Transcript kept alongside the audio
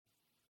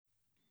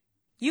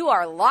You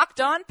are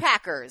Locked On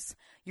Packers,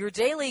 your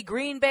daily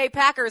Green Bay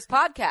Packers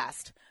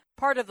podcast,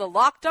 part of the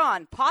Locked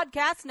On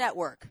Podcast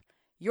Network,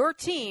 your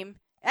team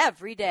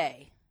every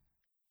day.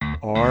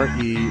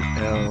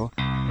 RELAX.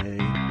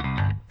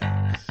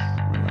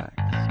 Relax.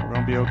 We're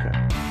going to be okay.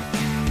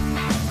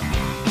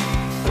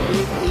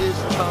 It is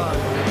time.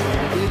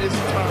 It is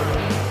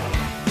time.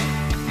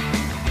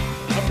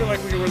 I feel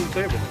like we can run the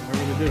table. I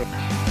really do.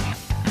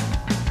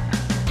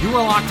 You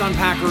are Locked On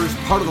Packers,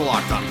 part of the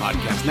Locked On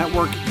Podcast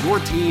Network, your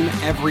team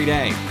every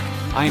day.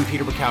 I am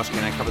Peter Bukowski,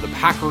 and I cover the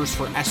Packers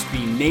for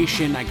SB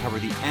Nation. I cover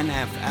the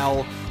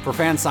NFL for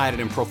Fansided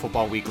and Pro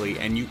Football Weekly,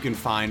 and you can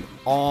find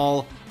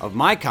all of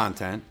my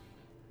content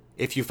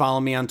if you follow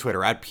me on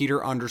Twitter, at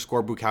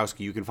Peter_Bukowski.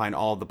 You can find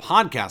all of the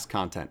podcast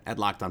content at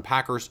Locked On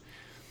Packers,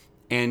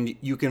 and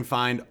you can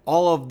find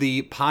all of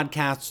the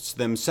podcasts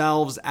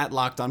themselves at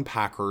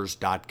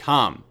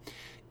LockedOnPackers.com.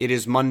 It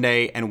is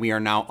Monday, and we are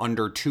now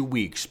under 2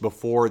 weeks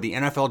before the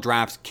NFL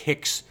draft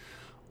kicks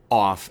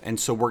off. And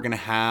so we're going to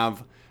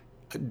have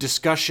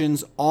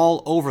discussions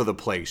all over the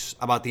place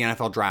about the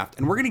NFL draft.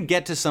 And we're going to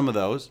get to some of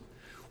those.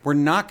 We're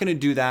not going to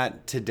do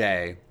that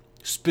today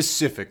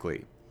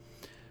specifically.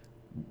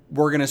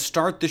 We're going to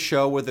start the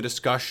show with a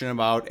discussion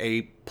about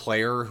a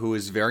player who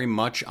is very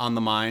much on the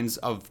minds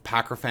of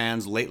Packer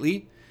fans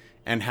lately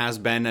and has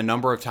been a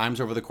number of times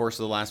over the course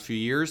of the last few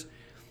years.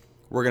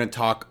 We're going to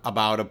talk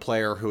about a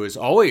player who is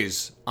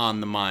always on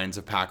the minds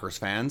of Packers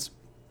fans.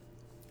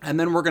 And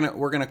then we're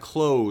going to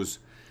close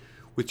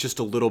with just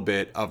a little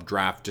bit of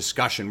draft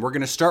discussion. We're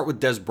going to start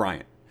with Dez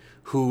Bryant,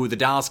 who the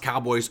Dallas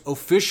Cowboys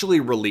officially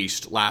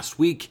released last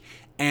week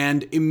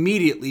and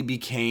immediately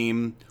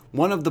became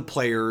one of the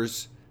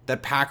players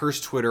that Packers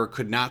Twitter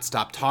could not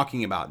stop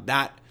talking about.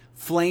 That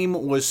flame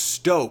was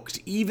stoked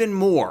even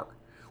more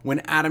when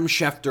Adam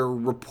Schefter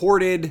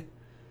reported,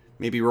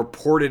 maybe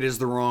reported is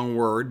the wrong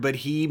word, but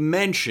he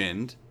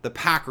mentioned the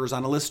Packers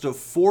on a list of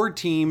 4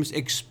 teams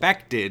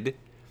expected,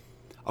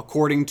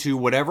 according to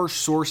whatever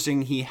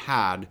sourcing he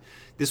had.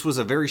 This was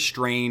a very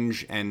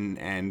strange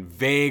and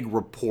vague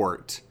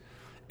report,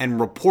 and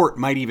report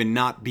might even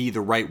not be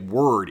the right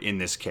word in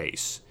this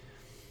case.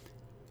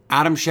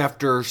 Adam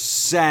Schefter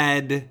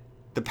said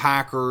the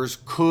Packers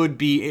could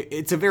be,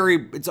 it's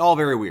all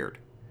very weird.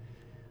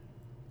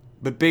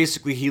 But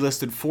basically he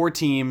listed 4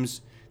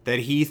 teams that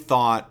he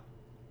thought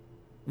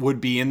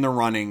would be in the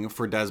running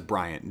for Dez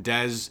Bryant.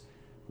 Dez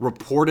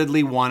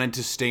reportedly wanted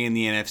to stay in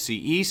the NFC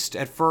East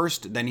at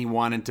first. Then he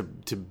wanted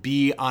to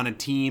be on a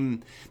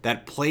team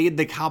that played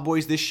the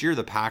Cowboys this year.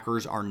 The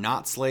Packers are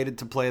not slated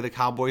to play the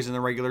Cowboys in the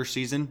regular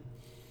season.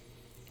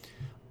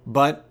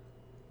 But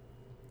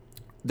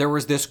there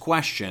was this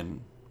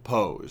question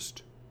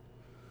posed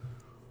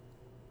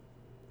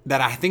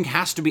that I think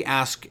has to be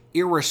asked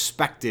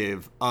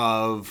irrespective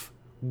of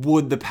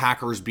would the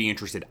Packers be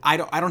interested. I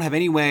don't have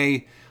any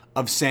way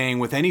of saying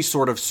with any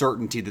sort of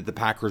certainty that the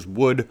Packers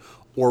would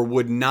or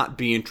would not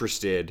be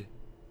interested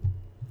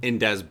in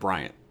Dez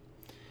Bryant.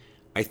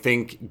 I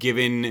think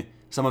given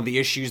some of the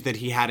issues that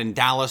he had in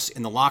Dallas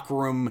in the locker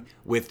room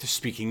with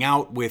speaking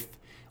out, with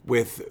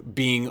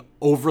being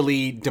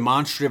overly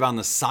demonstrative on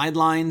the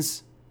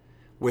sidelines,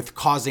 with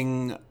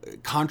causing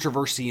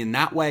controversy in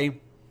that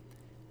way,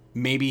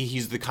 maybe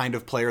he's the kind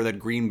of player that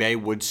Green Bay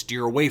would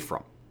steer away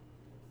from.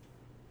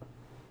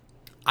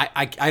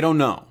 I don't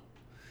know.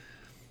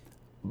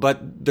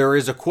 But there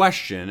is a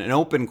question, an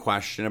open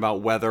question,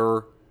 about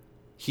whether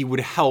he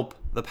would help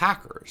the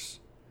Packers.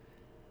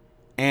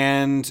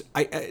 And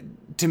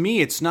to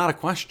me, it's not a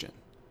question.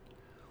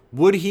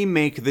 Would he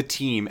make the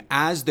team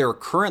as they're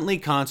currently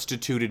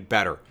constituted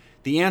better?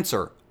 The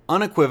answer,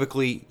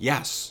 unequivocally,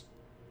 yes.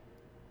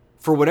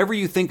 For whatever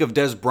you think of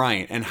Dez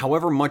Bryant and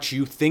however much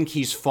you think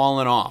he's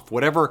fallen off,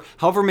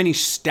 however many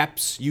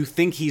steps you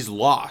think he's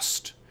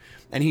lost,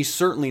 and he's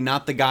certainly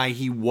not the guy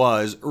he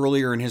was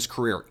earlier in his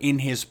career. In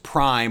his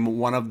prime,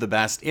 one of the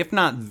best, if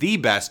not the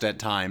best at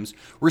times,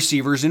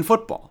 receivers in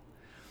football.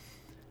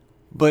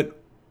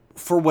 But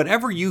for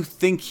whatever you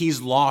think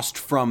he's lost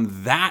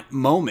from that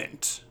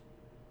moment,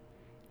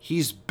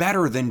 he's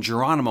better than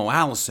Geronimo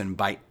Allison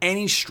by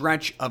any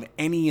stretch of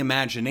any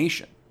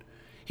imagination.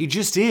 He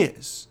just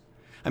is.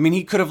 I mean,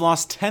 he could have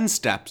lost 10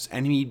 steps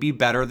and he'd be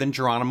better than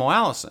Geronimo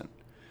Allison.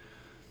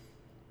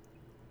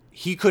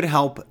 He could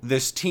help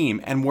this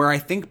team. And where I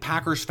think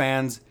Packers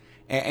fans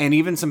and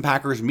even some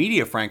Packers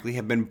media, frankly,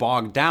 have been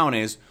bogged down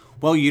is,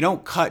 well, you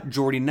don't cut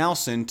Jordy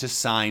Nelson to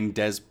sign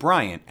Dez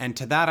Bryant. And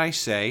to that I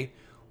say,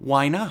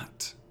 why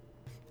not?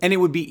 And it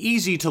would be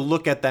easy to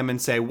look at them and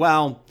say,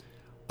 well,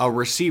 a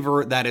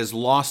receiver that has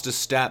lost a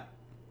step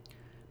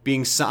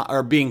being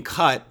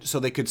cut so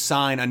they could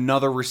sign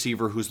another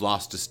receiver who's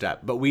lost a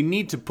step. But we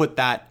need to put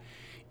that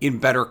in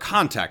better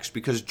context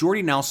because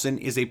Jordy Nelson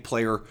is a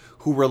player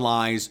who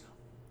relies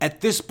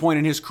at this point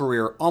in his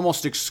career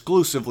almost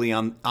exclusively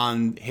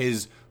on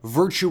his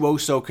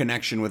virtuoso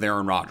connection with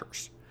Aaron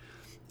Rodgers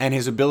and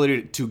his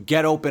ability to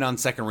get open on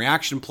second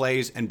reaction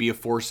plays and be a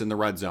force in the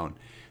red zone.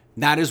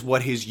 That is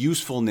what his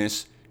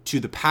usefulness to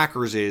the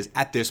Packers is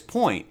at this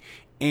point.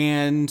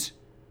 And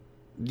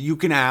you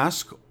can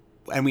ask,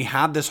 and we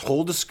had this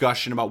whole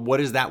discussion about what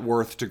is that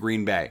worth to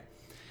Green Bay.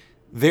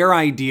 Their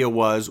idea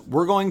was,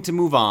 we're going to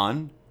move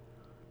on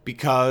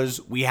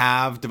because we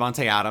have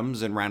Devontae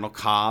Adams and Randall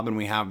Cobb, and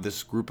we have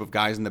this group of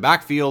guys in the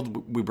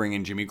backfield. We bring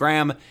in Jimmy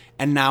Graham,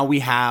 and now we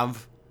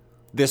have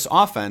this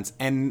offense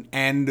and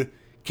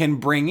can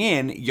bring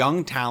in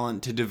young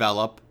talent to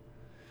develop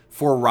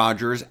for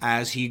Rodgers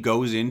as he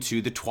goes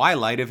into the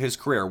twilight of his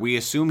career. We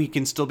assume he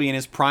can still be in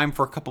his prime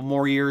for a couple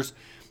more years,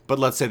 but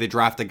let's say they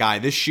draft a guy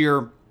this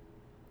year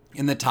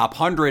in the top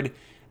 100,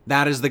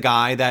 that is the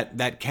guy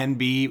that can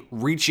be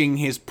reaching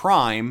his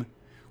prime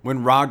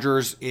when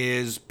Rodgers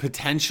is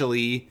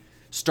potentially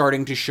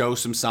starting to show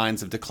some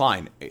signs of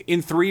decline.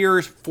 In 3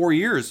 years, 4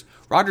 years,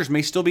 Rodgers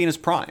may still be in his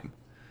prime.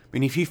 I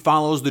mean, if he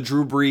follows the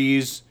Drew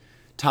Brees,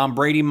 Tom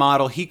Brady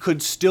model, he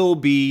could still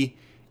be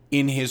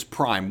in his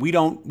prime. We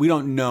don't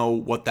know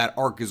what that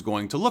arc is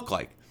going to look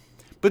like.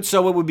 But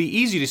so it would be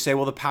easy to say,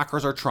 well, the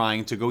Packers are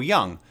trying to go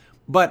young.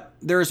 But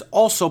there's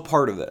also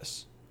part of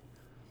this.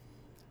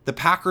 The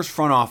Packers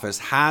front office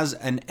has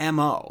an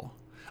MO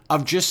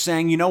of just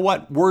saying, you know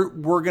what, we're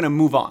going to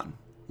move on.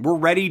 We're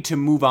ready to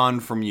move on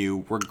from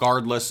you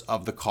regardless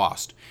of the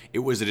cost. It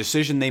was a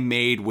decision they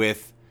made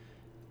with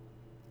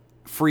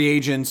free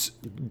agents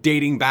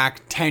dating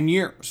back 10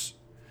 years.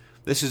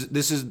 This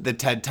is the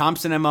Ted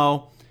Thompson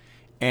MO,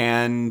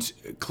 and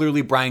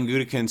clearly Brian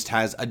Gutekunst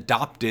has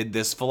adopted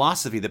this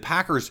philosophy. The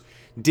Packers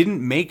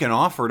didn't make an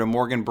offer to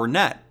Morgan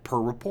Burnett, per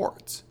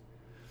reports.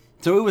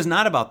 So it was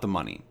not about the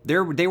money.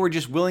 They were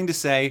just willing to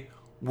say,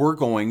 we're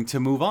going to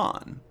move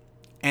on.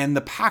 And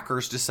the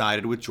Packers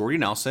decided with Jordy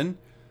Nelson,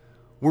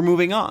 we're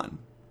moving on.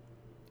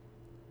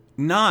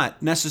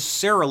 Not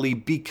necessarily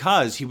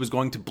because he was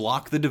going to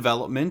block the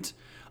development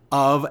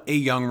of a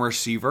young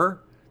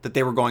receiver that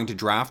they were going to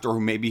draft, or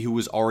maybe who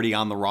was already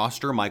on the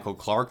roster, Michael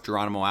Clark,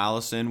 Geronimo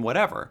Allison,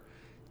 whatever,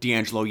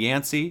 D'Angelo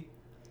Yancey.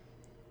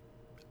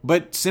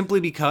 But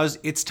simply because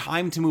it's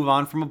time to move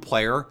on from a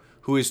player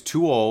who is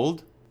too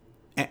old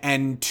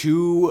and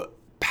too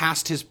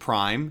past his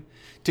prime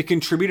to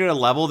contribute at a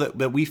level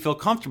that we feel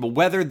comfortable,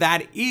 whether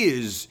that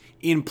is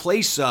in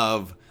place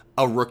of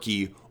a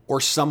rookie or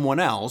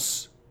someone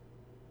else,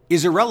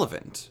 is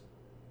irrelevant.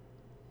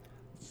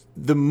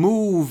 The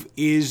move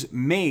is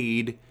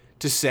made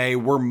to say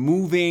we're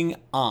moving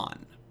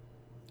on,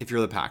 if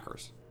you're the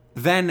Packers.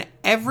 Then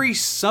every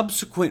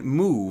subsequent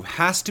move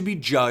has to be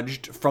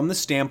judged from the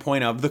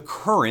standpoint of the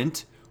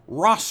current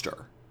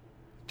roster.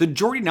 The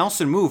Jordy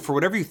Nelson move, for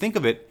whatever you think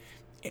of it,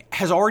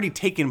 has already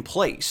taken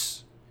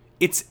place.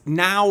 It's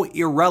now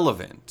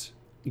irrelevant,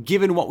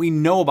 given what we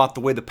know about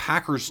the way the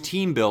Packers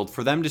team build,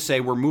 for them to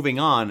say we're moving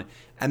on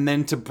and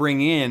then to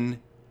bring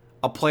in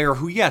a player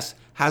who, yes,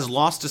 has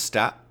lost a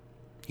step.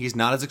 He's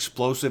not as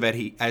explosive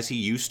as he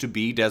used to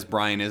be. Dez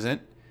Bryant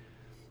isn't.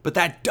 But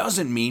that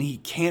doesn't mean he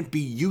can't be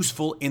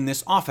useful in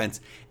this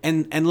offense.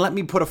 And let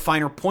me put a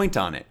finer point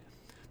on it.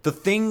 The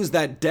things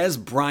that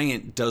Dez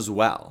Bryant does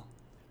well,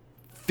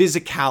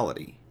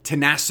 physicality,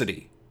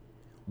 tenacity,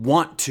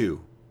 want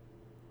to,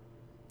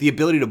 the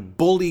ability to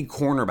bully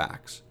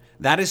cornerbacks,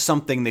 that is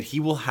something that he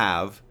will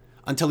have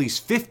until he's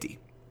 50.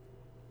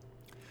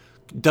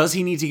 Does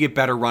he need to get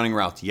better running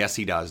routes? Yes,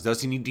 he does.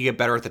 Does he need to get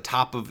better at the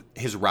top of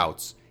his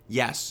routes?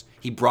 Yes.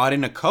 He brought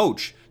in a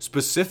coach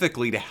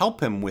specifically to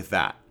help him with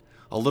that.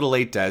 A little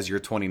late, Des, you're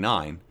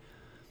 29.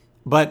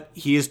 But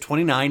he is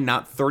 29,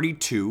 not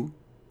 32.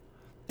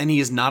 And he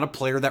is not a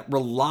player that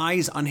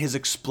relies on his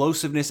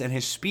explosiveness and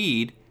his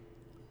speed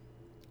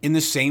in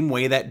the same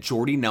way that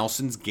Jordy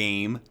Nelson's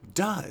game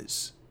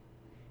does.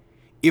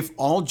 If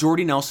all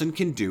Jordy Nelson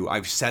can do,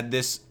 I've said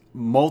this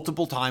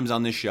multiple times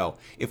on this show,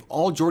 if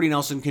all Jordy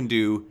Nelson can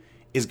do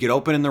is get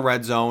open in the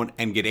red zone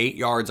and get 8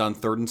 yards on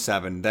 3rd and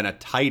 7, then a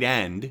tight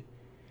end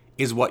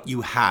is what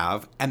you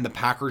have, and the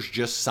Packers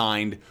just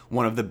signed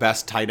one of the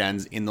best tight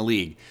ends in the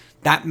league.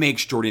 That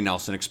makes Jordy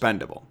Nelson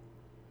expendable.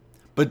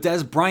 But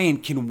Dez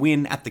Bryant can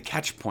win at the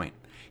catch point.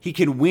 He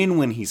can win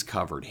when he's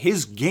covered.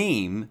 His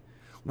game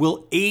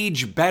will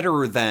age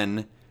better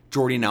than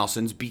Jordy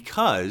Nelson's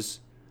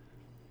because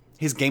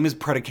his game is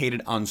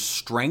predicated on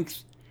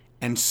strength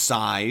and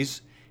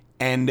size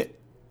and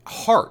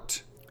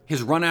heart.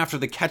 His run after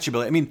the catch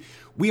ability. I mean,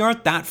 we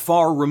aren't that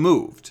far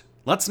removed.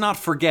 Let's not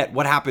forget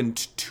what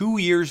happened 2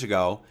 years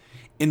ago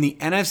in the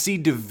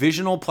NFC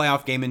divisional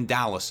playoff game in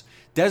Dallas.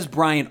 Dez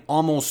Bryant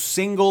almost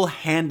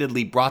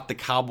single-handedly brought the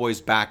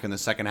Cowboys back in the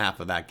second half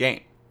of that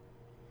game.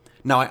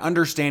 Now, I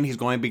understand he's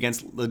going up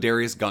against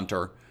Ladarius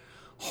Gunter.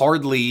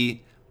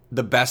 Hardly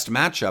the best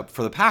matchup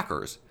for the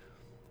Packers.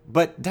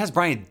 But Dez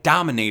Bryant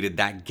dominated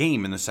that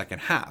game in the second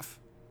half.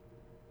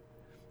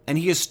 And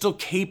he is still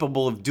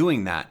capable of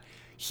doing that.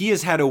 He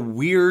has had a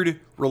weird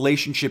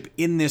relationship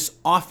in this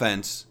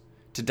offense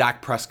to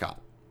Dak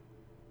Prescott.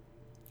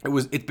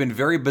 It's been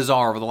very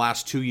bizarre over the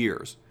last 2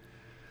 years.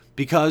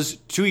 Because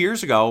 2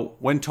 years ago,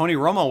 when Tony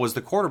Romo was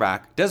the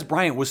quarterback, Dez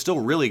Bryant was still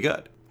really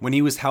good. When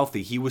he was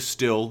healthy, he was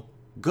still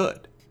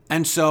good.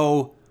 And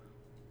so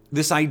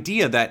this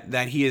idea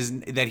that he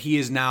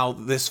is now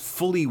this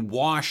fully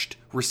washed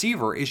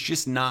receiver is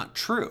just not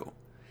true.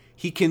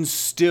 he can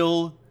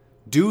still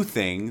do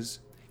things.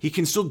 He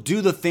can still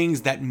do the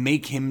things that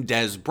make him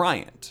Dez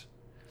Bryant.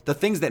 The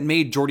things that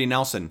made Jordy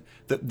Nelson,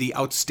 the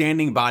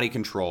outstanding body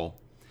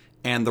control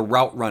and the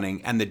route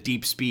running and the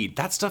deep speed,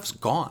 that stuff's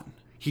gone.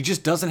 He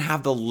just doesn't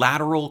have the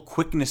lateral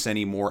quickness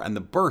anymore and the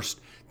burst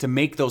to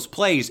make those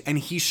plays, and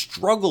he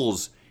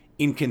struggles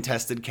in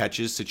contested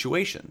catches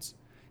situations.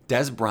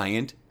 Dez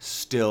Bryant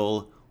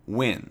still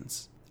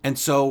wins. And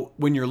so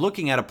when you're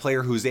looking at a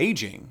player who's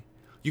aging,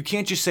 you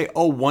can't just say,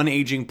 oh, one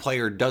aging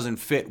player doesn't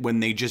fit when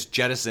they just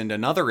jettisoned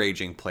another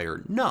aging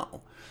player.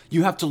 No.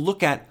 You have to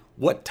look at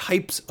what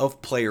types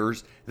of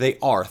players they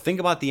are. Think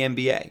about the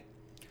NBA.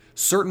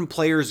 Certain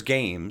players'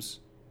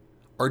 games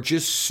are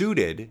just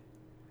suited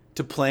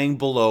to playing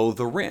below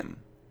the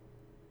rim.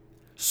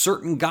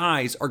 Certain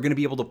guys are going to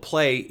be able to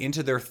play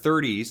into their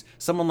 30s,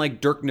 someone like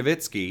Dirk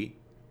Nowitzki,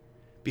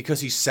 because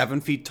he's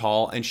 7 feet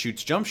tall and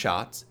shoots jump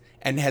shots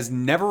and has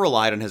never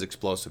relied on his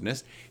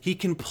explosiveness. He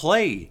can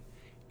play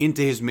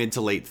into his mid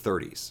to late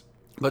 30s.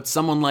 But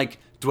someone like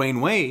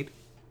Dwayne Wade,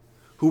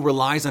 who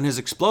relies on his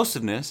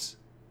explosiveness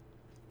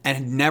and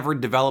had never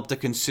developed a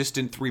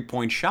consistent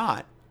three-point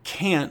shot,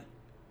 can't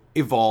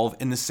evolve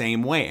in the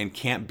same way and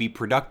can't be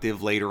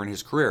productive later in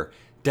his career.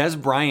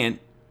 Dez Bryant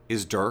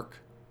is Dirk.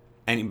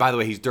 And by the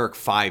way, he's Dirk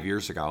 5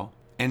 years ago.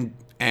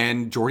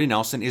 And Jordy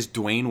Nelson is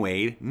Dwayne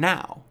Wade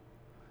now.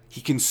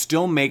 He can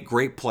still make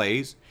great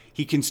plays.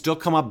 He can still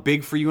come up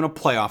big for you in a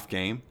playoff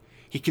game.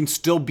 He can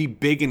still be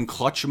big in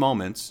clutch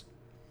moments.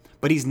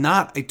 But he's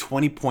not a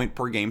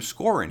 20-point-per-game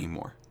scorer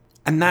anymore.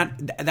 And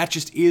that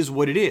just is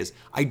what it is.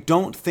 I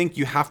don't think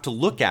you have to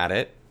look at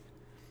it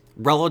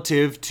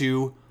relative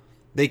to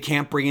they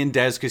can't bring in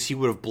Dez because he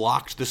would have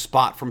blocked the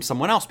spot from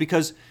someone else,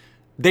 because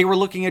they were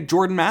looking at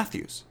Jordan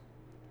Matthews.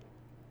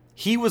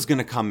 He was going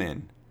to come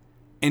in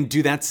and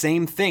do that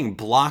same thing,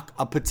 block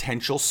a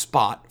potential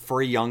spot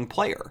for a young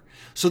player.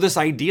 So this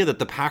idea that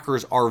the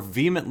Packers are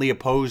vehemently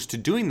opposed to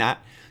doing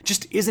that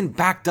just isn't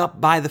backed up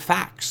by the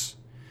facts.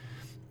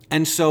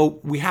 And so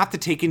we have to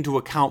take into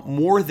account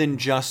more than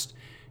just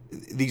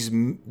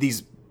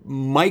these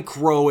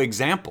micro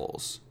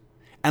examples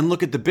and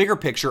look at the bigger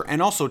picture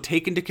and also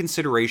take into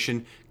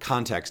consideration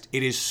context.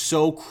 It is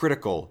so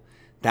critical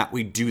that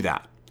we do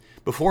that.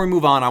 Before we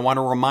move on, I want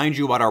to remind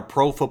you about our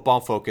Pro Football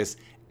Focus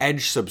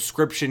Edge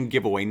subscription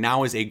giveaway.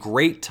 Now is a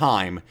great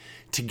time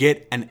to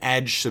get an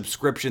Edge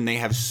subscription. They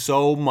have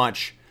so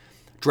much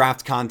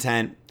draft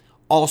content,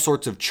 all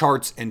sorts of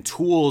charts and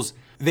tools.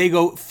 They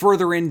go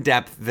further in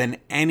depth than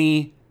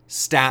any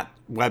stat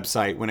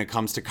website when it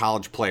comes to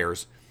college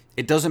players.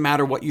 It doesn't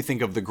matter what you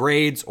think of the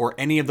grades or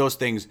any of those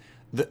things.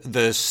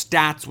 The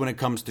stats when it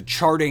comes to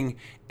charting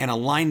and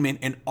alignment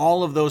and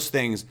all of those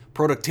things,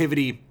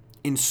 productivity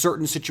in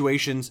certain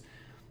situations,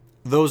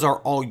 those are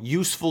all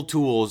useful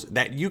tools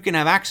that you can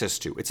have access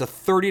to. It's a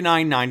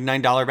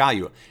 $39.99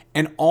 value.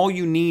 And all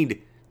you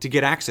need to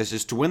get access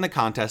is to win the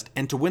contest.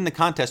 And to win the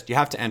contest, you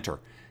have to enter.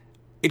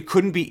 It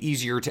couldn't be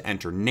easier to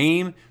enter.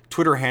 Name,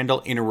 Twitter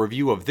handle in a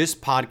review of this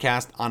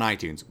podcast on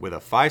iTunes, with a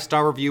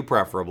 5-star review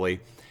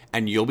preferably,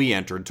 and you'll be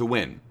entered to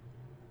win.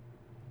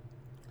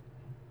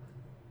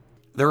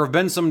 There have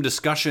been some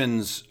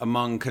discussions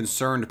among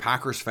concerned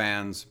Packers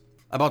fans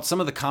about some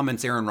of the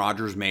comments Aaron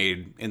Rodgers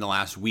made in the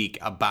last week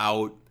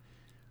about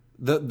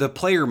the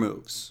player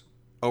moves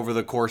over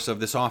the course of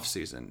this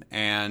offseason.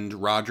 And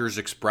Rodgers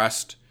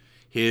expressed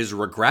his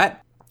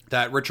regret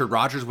that Richard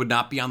Rodgers would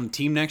not be on the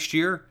team next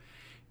year.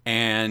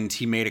 And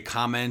he made a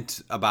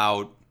comment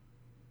about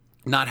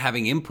not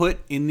having input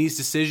in these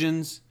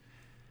decisions.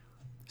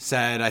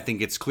 Said, I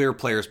think it's clear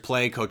players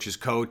play, coaches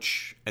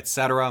coach,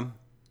 etc.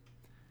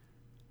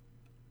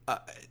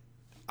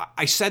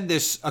 I said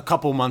this a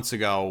couple months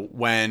ago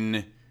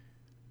when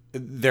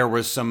there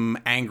was some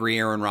angry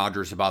Aaron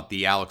Rodgers about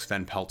the Alex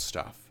Van Pelt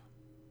stuff.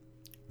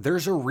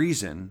 There's a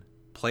reason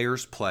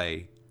players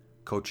play,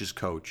 coaches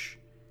coach,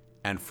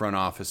 and front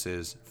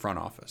offices front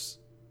office.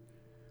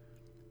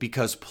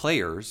 Because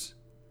players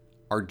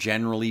are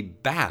generally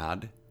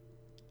bad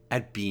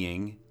at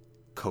being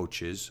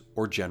coaches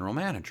or general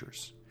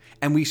managers.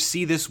 And we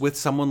see this with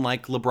someone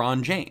like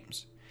LeBron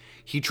James.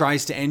 He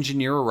tries to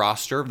engineer a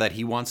roster that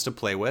he wants to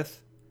play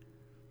with,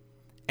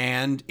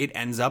 and it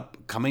ends up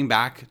coming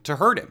back to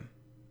hurt him.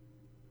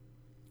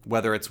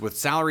 Whether it's with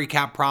salary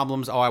cap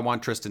problems, I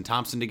want Tristan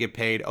Thompson to get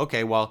paid.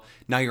 Okay, well,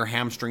 now you're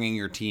hamstringing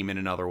your team in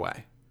another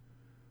way.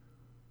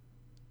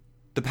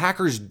 The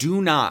Packers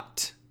do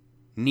not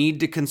need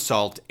to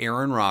consult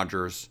Aaron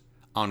Rodgers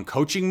on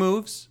coaching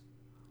moves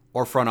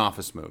or front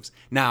office moves.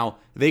 Now,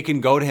 they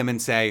can go to him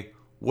and say,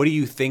 what do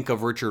you think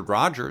of Richard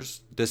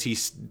Rodgers?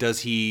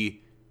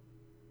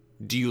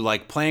 Do you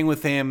like playing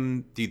with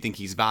him? Do you think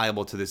he's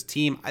valuable to this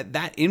team?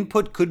 That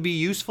input could be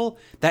useful.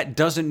 That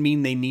doesn't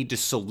mean they need to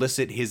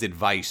solicit his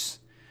advice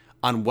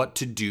on what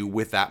to do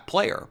with that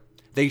player.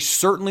 They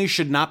certainly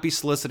should not be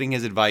soliciting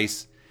his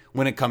advice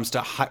when it comes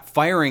to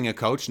firing a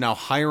coach. Now,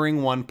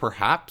 hiring one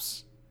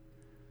perhaps.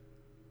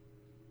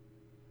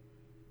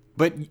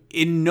 But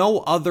in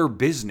no other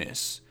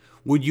business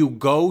would you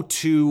go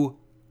to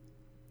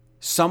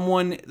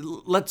someone,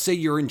 let's say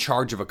you're in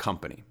charge of a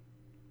company.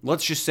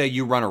 Let's just say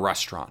you run a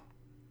restaurant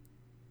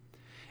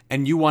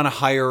and you want to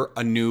hire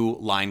a new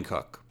line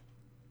cook.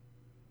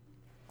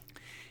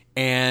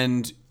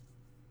 And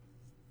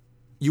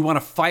you want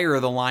to fire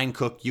the line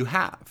cook you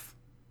have.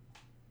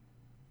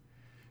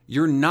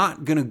 You're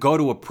not going to go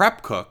to a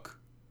prep cook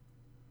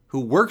who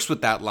works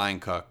with that line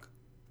cook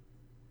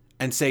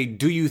and say,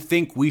 do you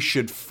think we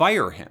should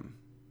fire him?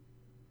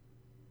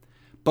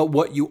 But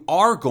what you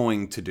are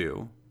going to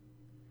do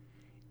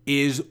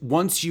is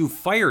once you've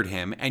fired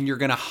him and you're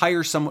going to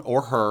hire someone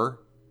or her,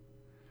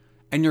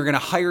 and you're going to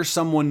hire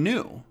someone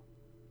new,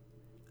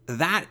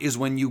 that is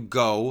when you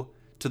go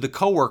to the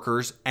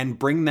coworkers and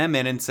bring them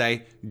in and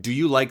say, do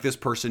you like this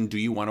person? Do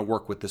you want to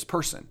work with this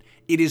person?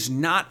 It is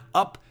not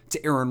up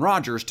to Aaron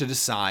Rodgers to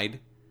decide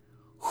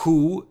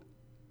who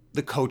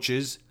the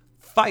coaches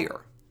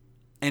fire.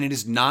 And it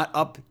is not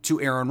up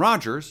to Aaron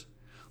Rodgers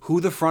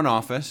who the front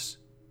office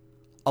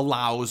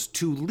allows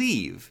to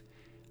leave.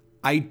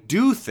 I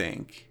do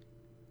think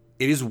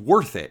it is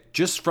worth it,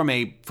 just from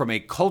a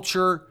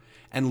culture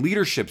and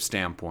leadership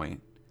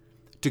standpoint,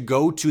 to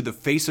go to the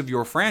face of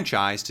your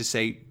franchise to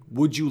say,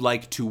 would you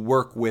like to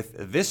work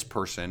with this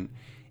person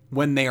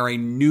when they are a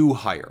new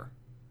hire?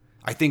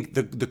 I think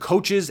the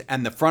coaches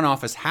and the front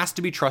office has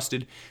to be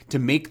trusted to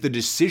make the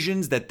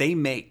decisions that they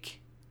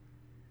make.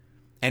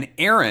 And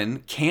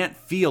Aaron can't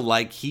feel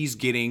like he's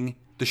getting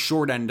the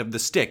short end of the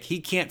stick. He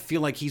can't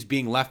feel like he's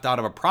being left out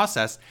of a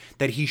process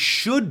that he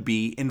should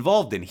be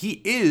involved in.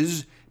 He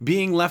is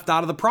being left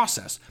out of the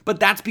process, but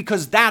that's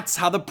because that's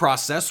how the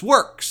process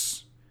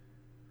works.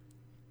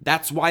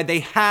 That's why they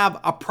have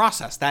a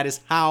process. That is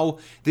how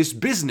this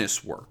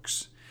business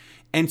works.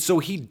 And so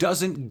he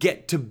doesn't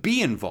get to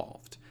be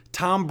involved.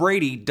 Tom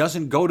Brady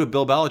doesn't go to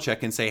Bill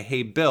Belichick and say,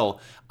 hey, Bill,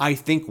 I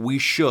think we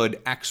should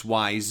X,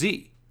 Y,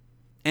 Z.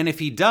 And if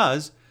he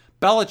does,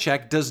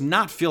 Belichick does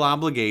not feel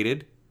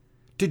obligated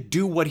to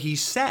do what he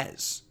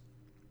says.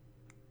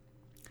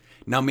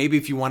 Now, maybe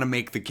if you want to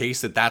make the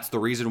case that that's the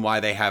reason why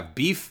they have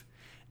beef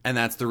and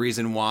that's the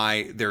reason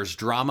why there's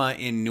drama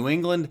in New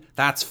England,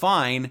 that's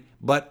fine,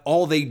 but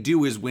all they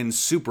do is win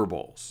Super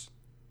Bowls.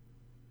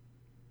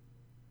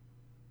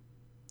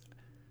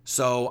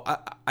 So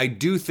I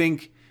do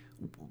think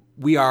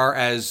we are,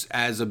 as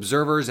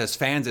observers, as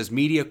fans, as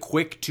media,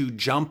 quick to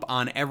jump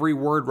on every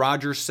word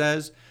Rodgers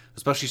says,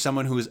 especially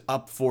someone who is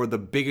up for the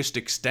biggest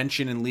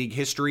extension in league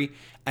history,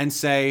 and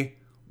say,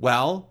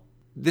 well,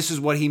 this is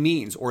what he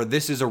means, or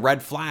this is a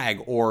red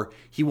flag, or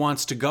he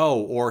wants to go,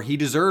 or he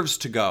deserves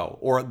to go,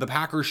 or the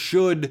Packers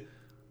should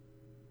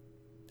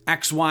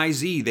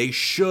XYZ. They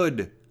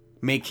should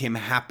make him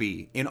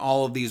happy in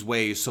all of these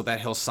ways so that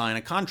he'll sign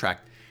a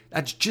contract.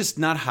 That's just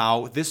not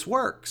how this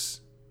works.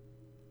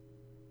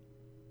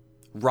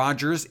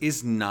 Rodgers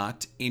is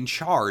not in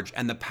charge,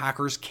 and the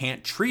Packers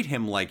can't treat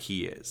him like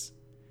he is.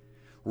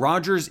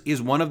 Rodgers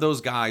is one of those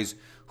guys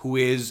who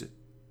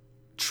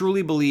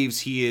truly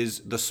believes he is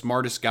the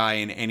smartest guy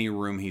in any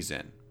room he's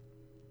in.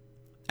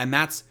 And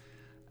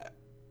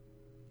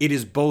it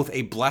is both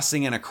a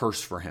blessing and a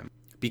curse for him,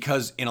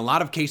 because in a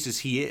lot of cases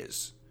he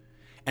is.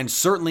 And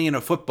certainly in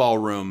a football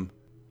room,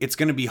 it's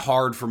going to be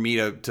hard for me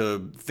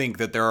to think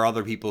that there are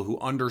other people who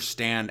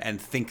understand and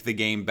think the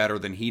game better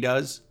than he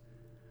does.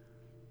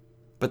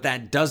 But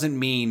that doesn't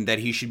mean that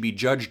he should be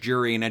judge,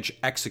 jury, and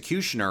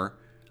executioner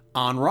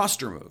on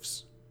roster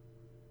moves.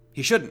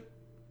 He shouldn't.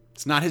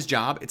 It's not his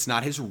job. It's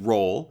not his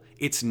role.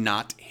 It's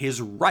not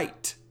his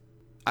right.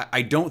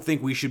 I don't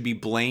think we should be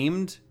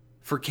blamed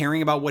for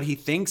caring about what he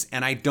thinks,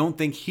 and I don't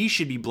think he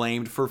should be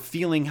blamed for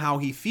feeling how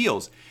he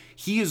feels.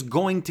 He is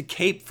going to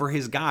cape for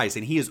his guys,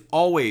 and he has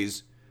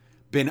always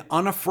been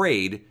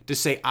unafraid to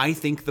say, I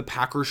think the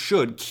Packers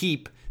should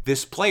keep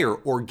this player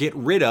or get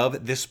rid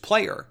of this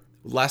player.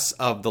 Less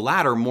of the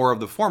latter, more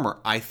of the former.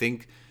 I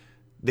think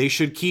they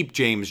should keep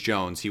James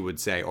Jones, he would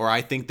say, or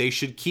I think they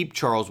should keep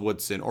Charles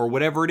Woodson, or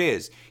whatever it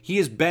is. He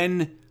has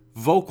been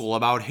vocal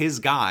about his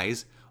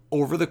guys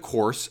over the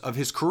course of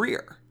his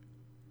career.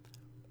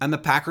 And the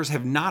Packers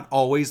have not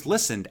always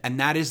listened, and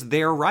that is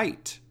their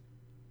right.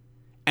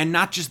 And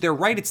not just their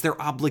right, it's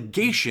their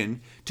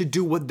obligation to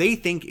do what they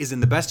think is in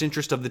the best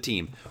interest of the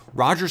team.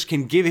 Rodgers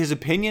can give his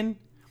opinion.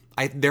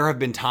 There have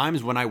been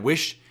times when I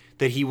wish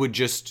that he would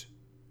just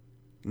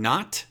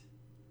not,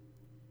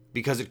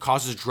 because it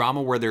causes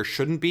drama where there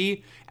shouldn't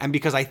be, and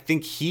because I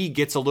think he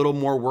gets a little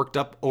more worked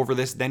up over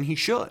this than he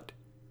should.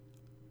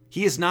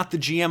 He is not the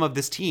GM of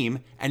this team,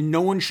 and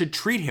no one should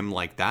treat him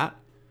like that.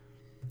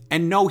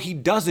 And no, he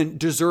doesn't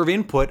deserve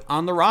input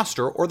on the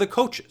roster or the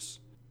coaches.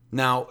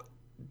 Now,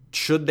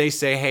 should they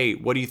say, hey,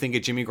 what do you think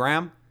of Jimmy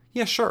Graham?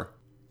 Yeah, sure.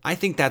 I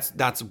think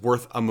that's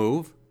worth a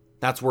move.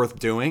 That's worth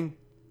doing.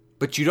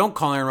 But you don't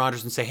call Aaron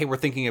Rodgers and say, hey, we're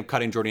thinking of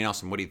cutting Jordy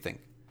Nelson. What do you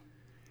think?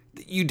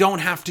 You don't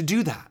have to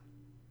do that.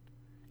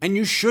 And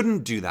you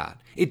shouldn't do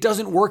that. It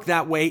doesn't work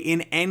that way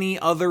in any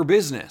other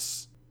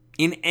business,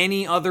 in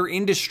any other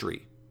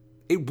industry.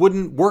 It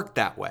wouldn't work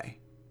that way.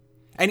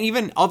 And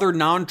even other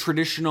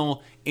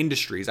non-traditional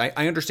industries. I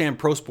understand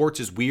pro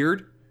sports is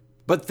weird,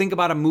 but think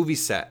about a movie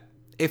set.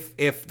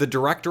 If the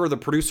director or the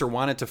producer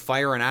wanted to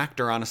fire an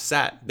actor on a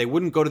set, they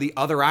wouldn't go to the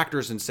other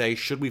actors and say,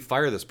 should we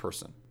fire this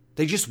person?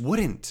 They just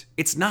wouldn't.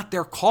 It's not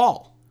their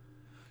call.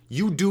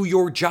 You do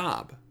your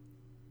job.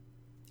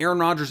 Aaron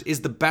Rodgers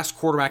is the best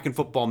quarterback in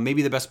football,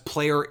 maybe the best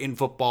player in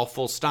football,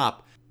 full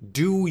stop.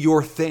 Do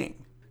your thing.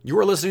 You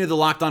are listening to the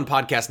Locked On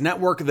Podcast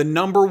Network, the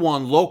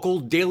 #1 local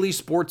daily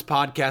sports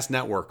podcast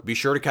network. Be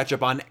sure to catch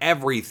up on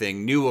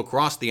everything new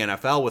across the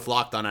NFL with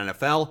Locked On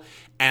NFL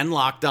and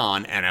Locked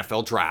On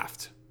NFL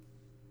Draft.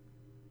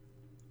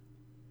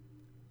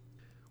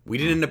 We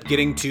didn't end up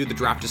getting to the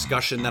draft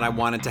discussion that I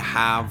wanted to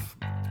have.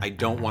 I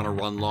don't want to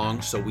run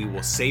long, so we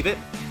will save it.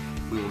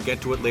 We will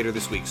get to it later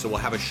this week. So we'll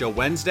have a show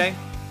Wednesday,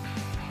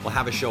 we'll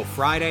have a show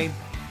Friday,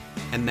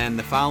 and then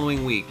the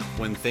following week,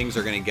 when things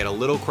are going to get a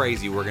little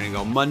crazy, we're going to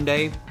go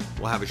Monday,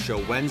 we'll have a show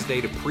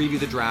Wednesday to preview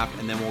the draft,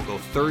 and then we'll go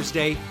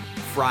Thursday,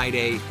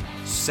 Friday,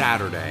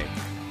 Saturday.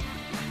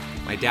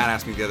 My dad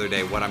asked me the other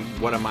day, what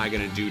am I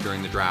going to do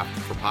during the draft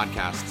for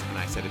podcasts? And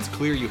I said, it's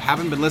clear you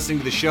haven't been listening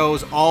to the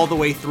shows all the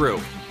way through.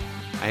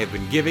 I have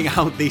been giving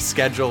out these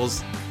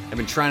schedules. I've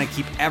been trying to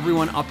keep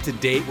everyone up to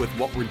date with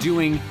what we're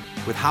doing,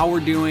 with how we're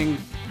doing,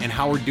 and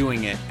how we're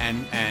doing it.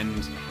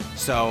 And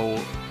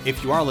so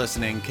if you are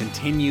listening,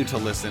 continue to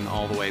listen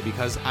all the way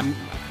because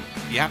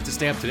you have to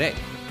stay up to date.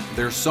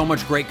 There's so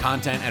much great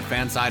content at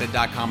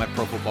fansided.com, at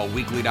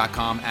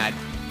profootballweekly.com, at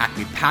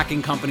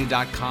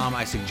acmepackingcompany.com.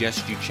 I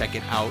suggest you check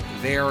it out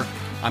there.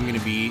 I'm going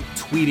to be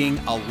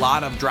tweeting a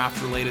lot of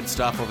draft-related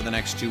stuff over the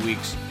next 2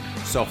 weeks.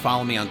 So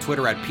follow me on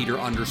Twitter at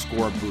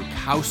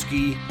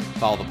Peter_Bukowski.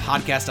 Follow the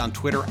podcast on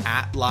Twitter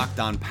at Locked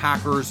On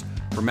Packers.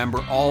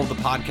 Remember, all of the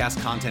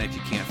podcast content, if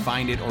you can't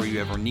find it or you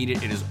ever need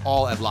it, it is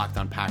all at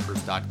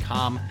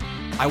LockedOnPackers.com.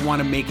 I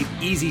want to make it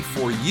easy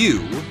for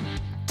you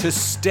to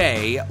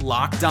stay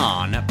Locked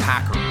On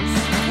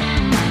Packers.